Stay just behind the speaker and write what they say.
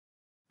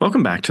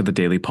Welcome back to the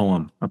Daily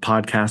Poem, a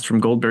podcast from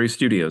Goldberry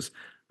Studios.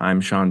 I'm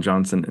Sean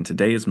Johnson, and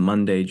today is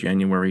Monday,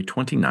 January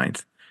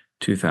 29th,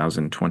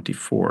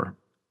 2024.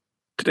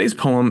 Today's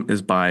poem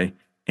is by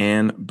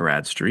Anne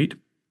Bradstreet,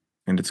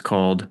 and it's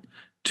called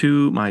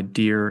To My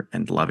Dear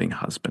and Loving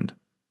Husband.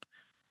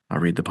 I'll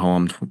read the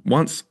poem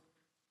once,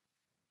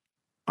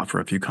 offer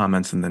a few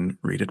comments, and then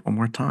read it one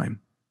more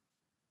time.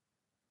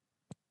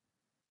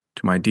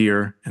 To my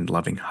dear and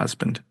loving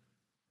husband.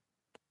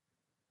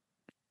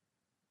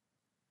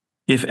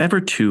 If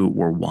ever two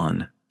were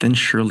one, then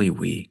surely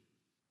we.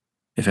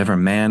 If ever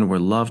man were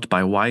loved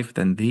by wife,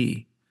 then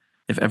thee.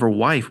 If ever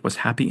wife was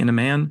happy in a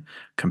man,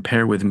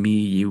 compare with me,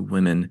 you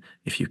women,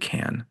 if you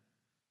can.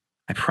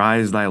 I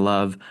prize thy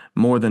love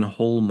more than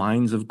whole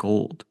mines of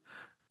gold,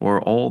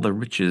 or all the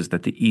riches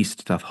that the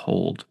east doth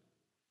hold.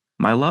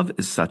 My love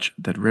is such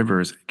that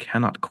rivers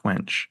cannot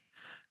quench,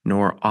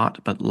 nor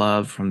aught but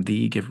love from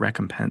thee give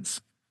recompense.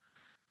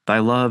 Thy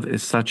love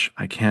is such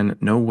I can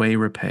no way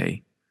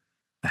repay.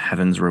 The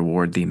heavens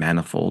reward thee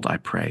manifold, I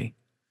pray.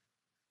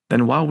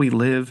 Then while we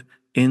live,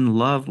 in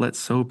love let's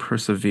so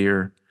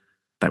persevere,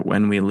 that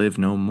when we live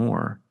no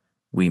more,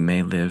 we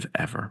may live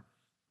ever.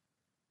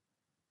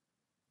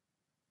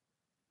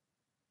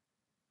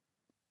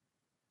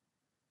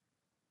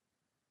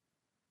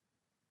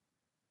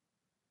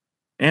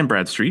 Anne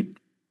Bradstreet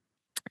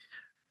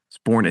was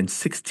born in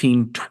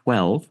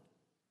 1612,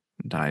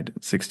 died in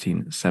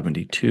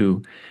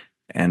 1672,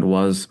 and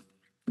was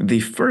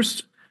the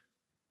first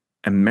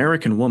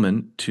American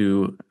woman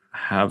to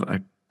have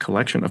a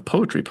collection of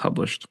poetry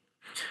published.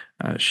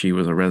 She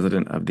was a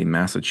resident of the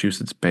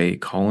Massachusetts Bay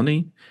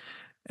Colony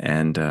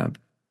and,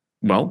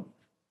 well,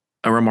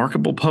 a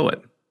remarkable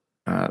poet.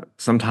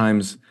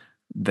 Sometimes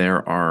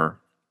there are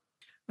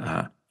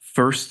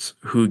firsts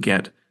who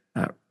get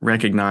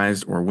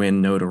recognized or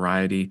win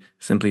notoriety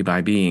simply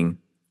by being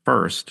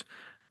first.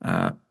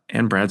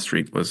 Anne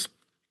Bradstreet was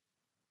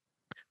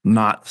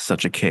not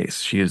such a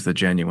case. She is the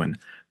genuine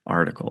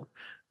article.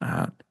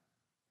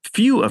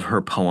 Few of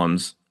her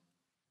poems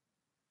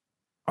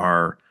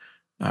are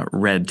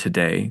read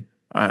today.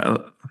 I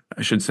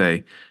should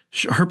say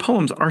her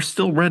poems are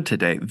still read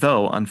today,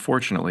 though,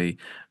 unfortunately,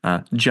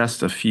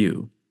 just a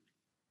few.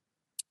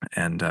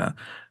 And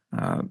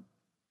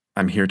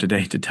I'm here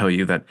today to tell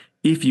you that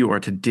if you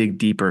are to dig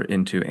deeper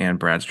into Anne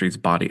Bradstreet's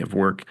body of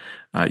work,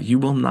 you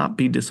will not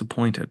be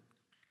disappointed.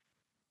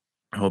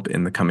 I hope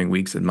in the coming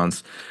weeks and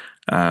months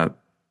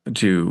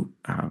to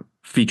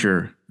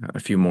feature a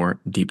few more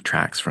deep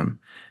tracks from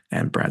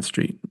Anne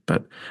Bradstreet.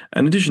 But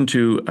in addition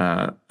to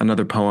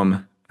another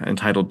poem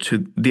entitled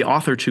 "To the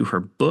Author to Her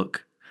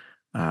Book,"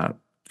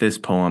 this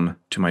poem,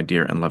 "To My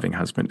Dear and Loving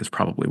Husband," is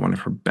probably one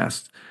of her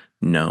best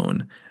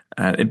known.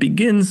 It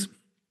begins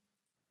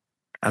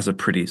as a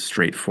pretty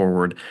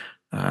straightforward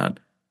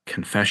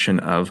confession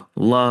of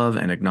love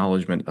and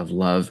acknowledgement of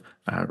love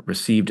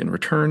received in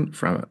return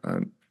from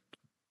a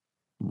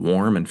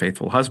warm and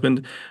faithful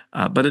husband,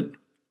 but it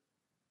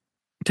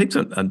takes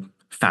a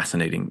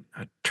fascinating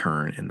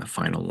turn in the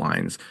final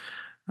lines.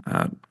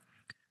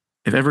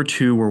 If ever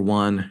two were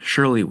one,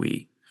 surely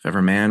we. If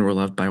ever man were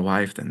loved by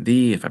wife, then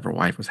thee. If ever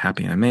wife was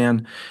happy in a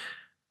man,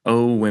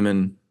 oh,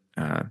 women,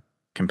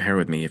 compare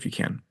with me if you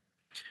can.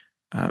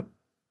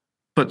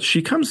 But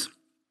she comes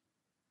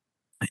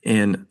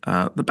in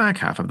the back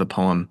half of the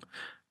poem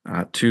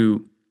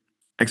to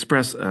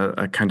express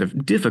a kind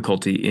of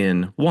difficulty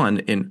in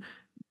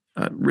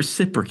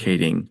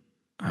reciprocating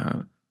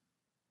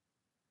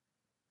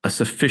a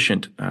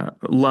sufficient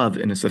love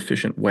in a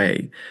sufficient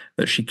way,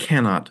 that she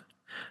cannot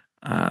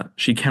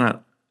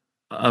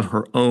of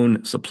her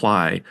own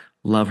supply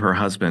love her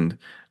husband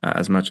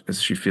as much as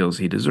she feels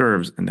he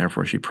deserves, and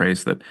therefore she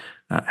prays that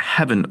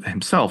heaven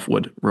himself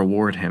would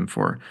reward him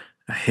for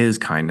his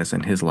kindness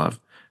and his love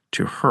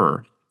to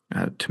her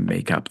to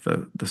make up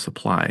the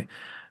supply.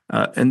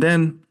 And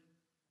then,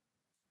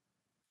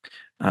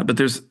 but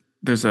there's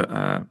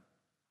a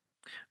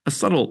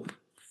subtle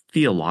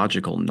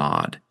theological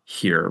nod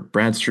here.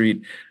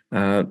 Bradstreet,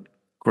 of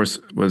course,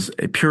 was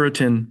a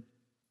Puritan,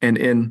 and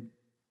in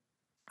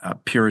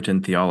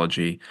Puritan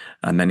theology,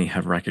 many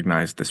have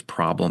recognized this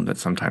problem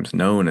that's sometimes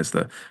known as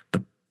the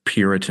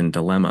Puritan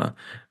dilemma,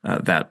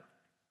 that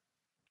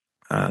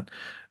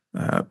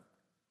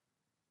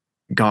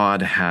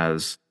God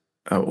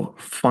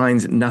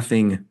finds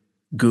nothing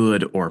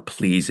good or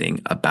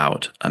pleasing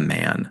about a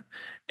man,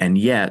 and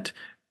yet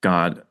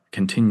God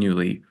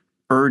continually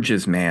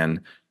urges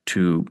man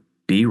to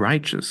be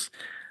righteous.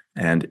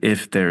 And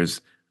if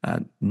there's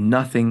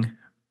nothing,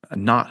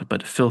 not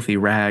but filthy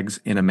rags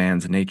in a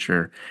man's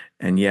nature,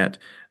 and yet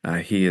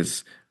he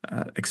is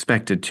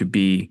expected to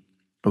be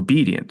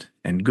obedient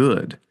and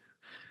good,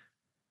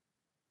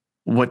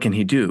 what can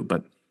he do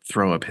but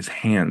throw up his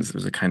hands?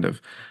 There's a kind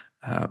of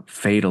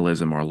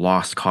fatalism or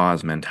lost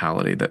cause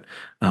mentality that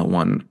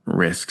one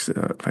risks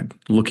by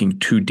looking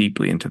too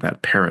deeply into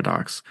that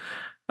paradox.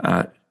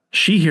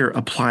 She here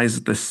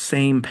applies the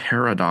same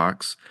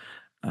paradox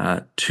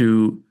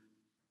to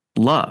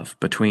love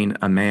between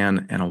a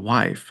man and a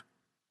wife.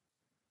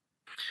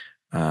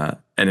 and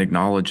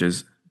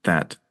acknowledges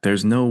that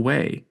there's no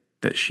way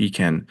that she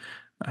can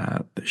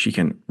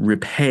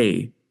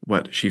repay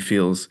what she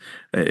feels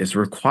is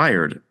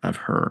required of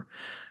her.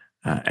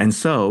 And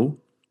so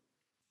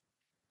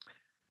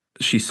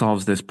she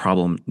solves this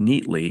problem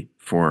neatly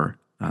for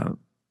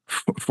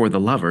the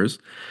lovers.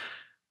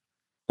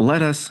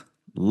 Let us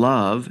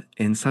love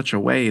in such a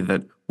way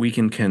that we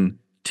can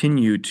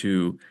continue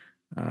to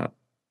uh,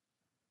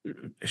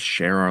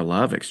 share our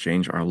love,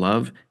 exchange our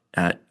love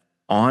uh,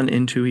 on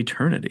into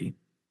eternity.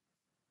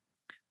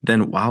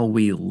 Then while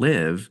we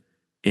live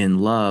in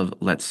love,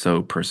 let's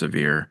so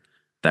persevere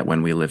that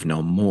when we live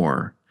no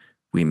more,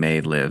 we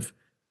may live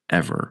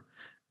ever.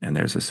 And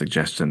there's a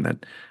suggestion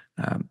that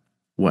um,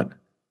 what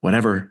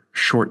whatever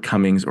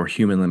shortcomings or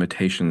human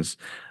limitations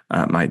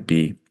might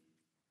be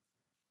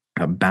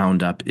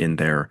bound up in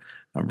their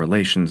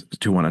relations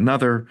to one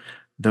another,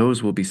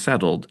 those will be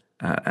settled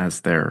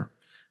as their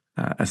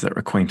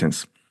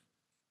acquaintance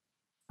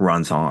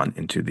runs on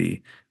into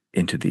the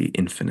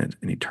infinite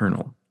and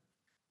eternal.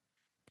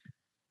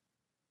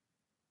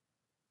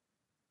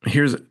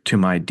 Here's to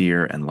my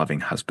dear and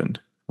loving husband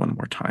one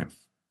more time.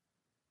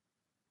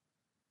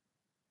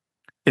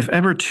 If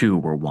ever two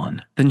were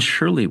one, then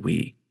surely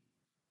we.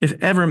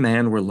 If ever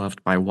man were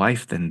loved by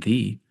wife, then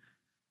thee.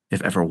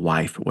 If ever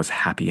wife was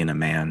happy in a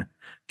man,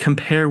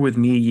 compare with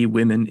me, ye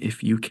women,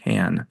 if you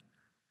can.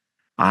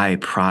 I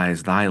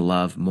prize thy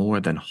love more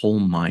than whole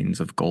mines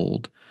of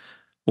gold,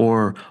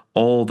 or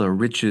all the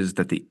riches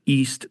that the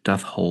east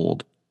doth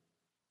hold.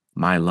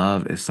 My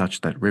love is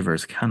such that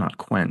rivers cannot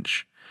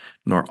quench,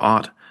 nor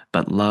aught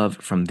but love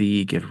from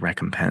thee give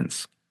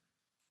recompense.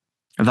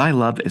 Thy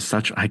love is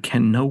such I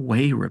can no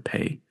way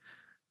repay.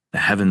 The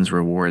heavens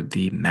reward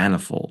thee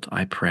manifold,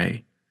 I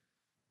pray.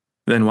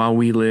 Then while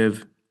we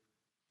live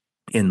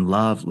in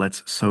love,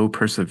 let's so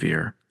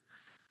persevere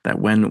that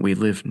when we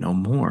live no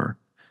more,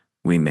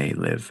 we may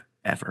live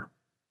ever.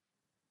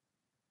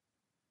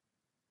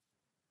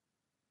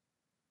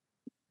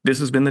 This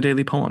has been the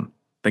Daily Poem.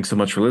 Thanks so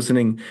much for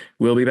listening.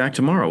 We'll be back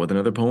tomorrow with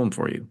another poem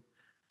for you.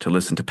 To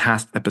listen to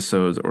past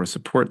episodes or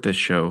support this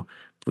show,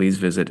 please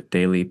visit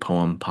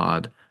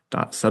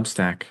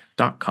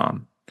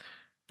dailypoempod.substack.com.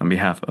 On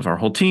behalf of our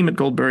whole team at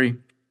Goldberry,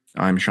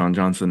 I'm Sean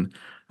Johnson.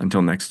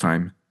 Until next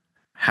time,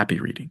 happy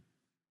reading.